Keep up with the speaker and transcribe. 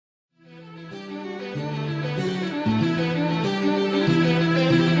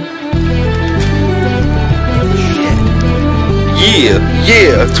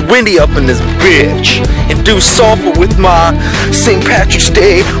Yeah, it's windy up in this bitch. Induced sulfur with my St. Patrick's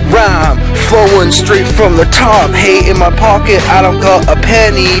Day rhyme, flowing straight from the top. Hey, in my pocket I don't got a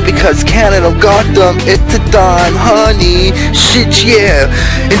penny, because Canada got them, it's a dime, honey. Shit, yeah.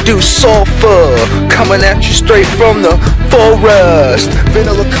 Induced sulfur coming at you straight from the forest.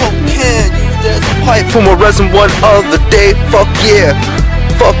 Vanilla cocaine used as a pipe from a resin one other day. Fuck yeah.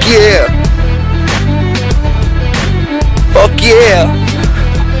 Fuck yeah. Fuck yeah.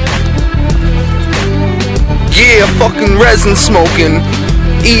 Yeah, fucking resin smoking.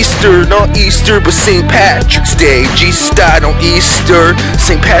 Easter, not Easter, but St. Patrick's Day. Jesus died on Easter.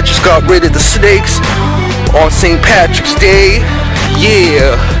 St. Patrick's got rid of the snakes on St. Patrick's Day.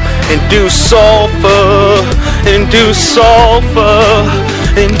 Yeah. Induced sulfur, induced sulfur,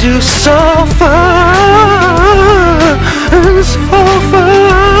 induced